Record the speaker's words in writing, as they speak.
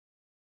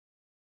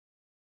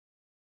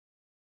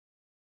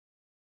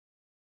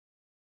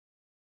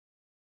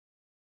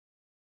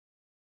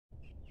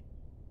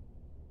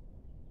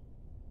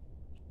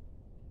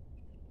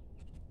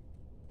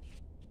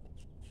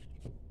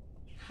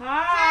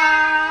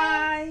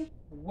Hi!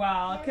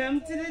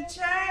 Welcome to the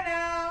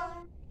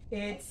channel.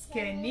 It's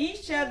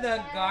Kenisha,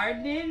 the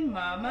gardening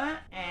mama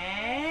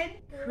and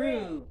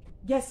crew.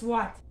 Guess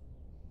what?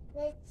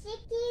 The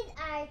chickens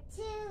are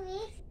 2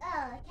 weeks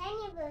old. Can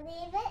you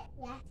believe it?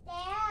 Yes, they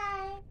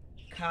are.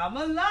 Come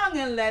along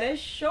and let us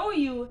show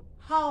you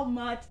how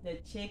much the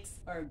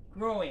chicks are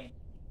growing.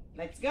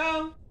 Let's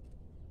go.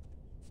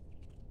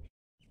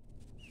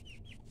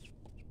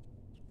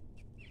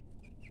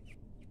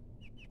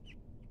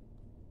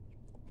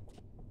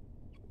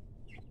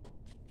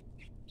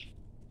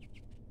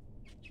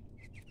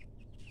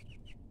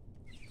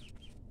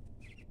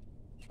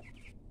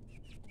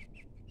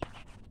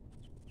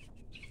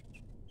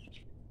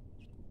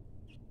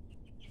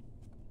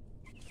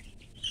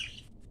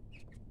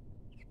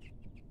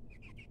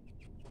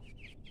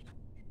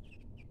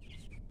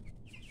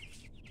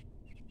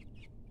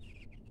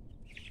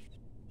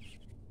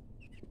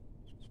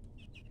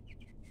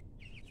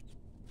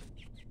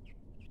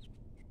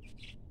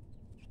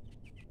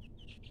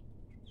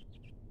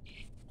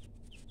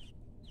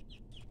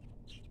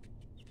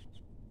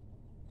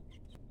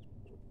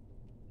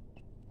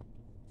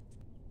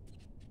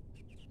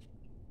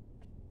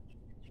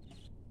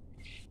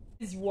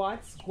 Is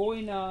what's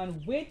going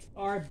on with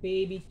our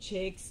baby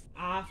chicks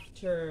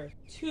after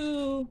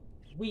 2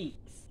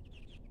 weeks.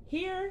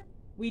 Here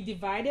we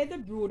divided the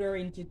brooder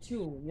into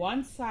two,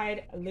 one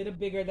side a little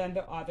bigger than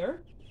the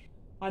other.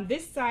 On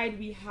this side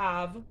we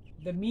have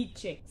the meat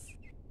chicks,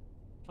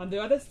 on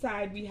the other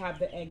side we have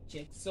the egg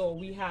chicks. So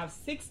we have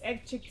 6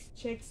 egg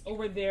chicks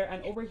over there,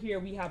 and over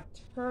here we have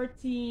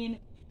 13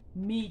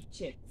 meat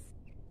chicks.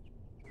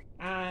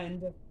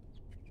 And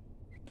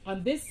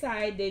on this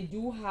side, they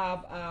do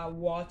have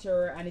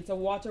water, and it's a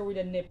water with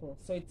a nipple.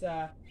 So it's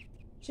a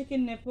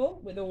chicken nipple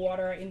with the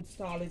water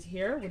installed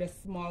here with a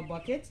small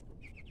bucket.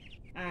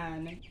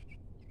 And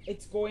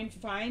it's going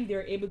fine.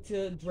 They're able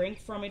to drink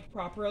from it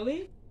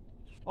properly.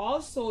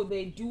 Also,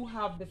 they do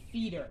have the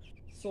feeder.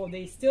 So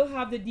they still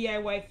have the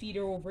DIY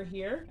feeder over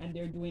here, and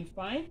they're doing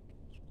fine.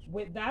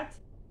 With that,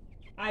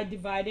 I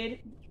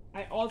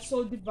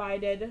also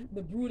divided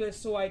the brooder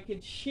so I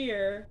could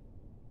share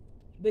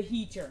the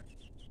heater.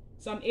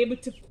 So I'm able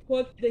to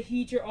put the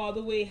heater all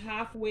the way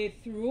halfway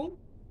through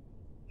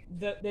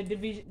the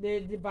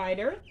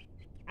divider,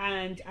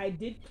 and I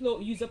did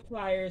use the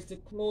pliers to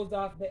close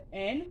off the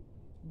end.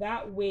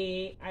 That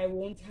way I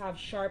won't have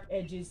sharp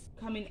edges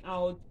coming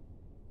out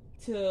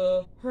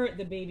to hurt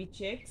the baby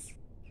chicks.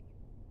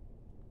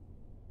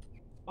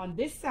 On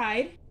this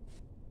side,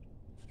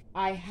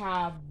 I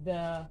have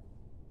the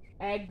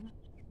egg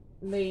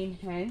laying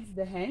hens,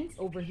 the hens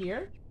over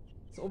here.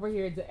 So over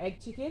here is the egg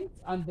chickens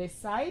on this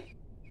side.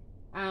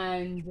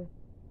 And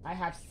I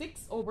have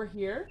 6 over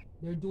here.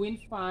 They're doing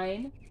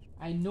fine.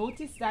 I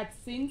noticed that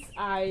since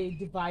I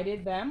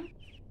divided them,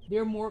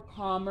 they're more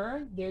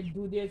calmer. They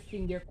do their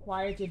thing. They're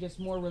quiet. They're just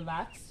more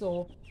relaxed.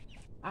 So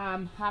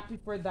I'm happy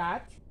for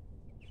that.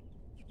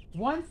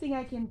 One thing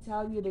I can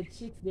tell you, the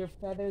chicks, their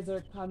feathers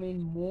are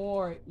coming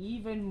more,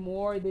 even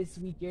more this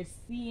week. You're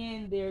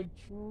seeing their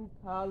true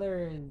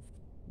colors.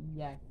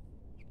 Yes.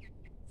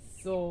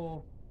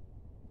 So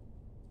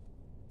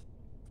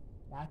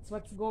that's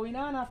what's going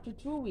on after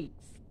 2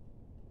 weeks.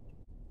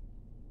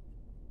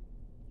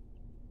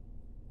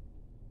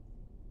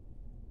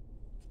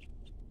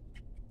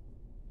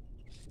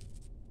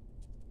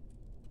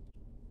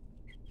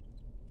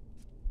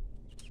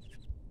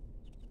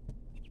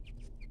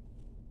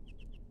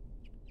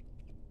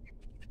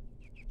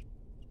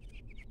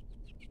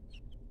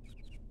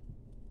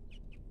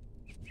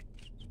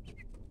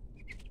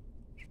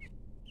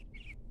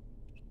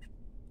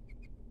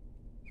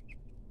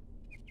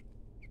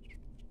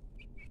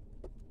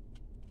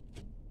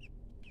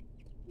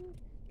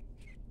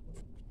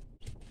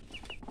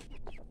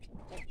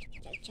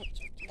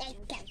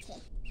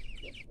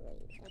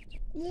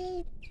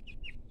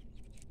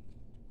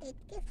 It's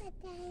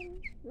different time.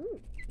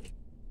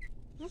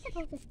 You're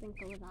supposed to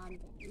sprinkle it on them.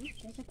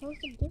 You're supposed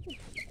to give it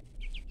to them.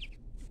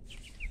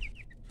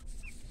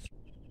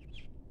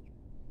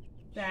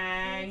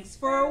 Thanks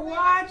for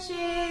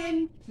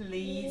watching.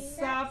 Please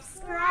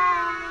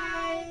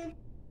subscribe.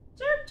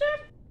 Chirp,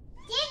 chirp.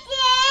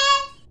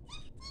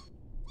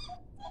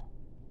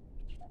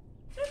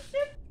 Chirp,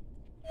 chirp.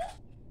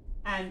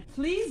 And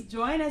please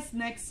join us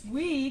next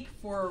week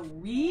for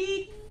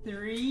week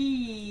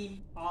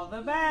 3. All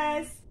the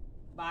best.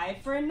 Bye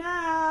for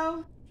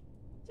now.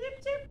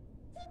 Chip, chip.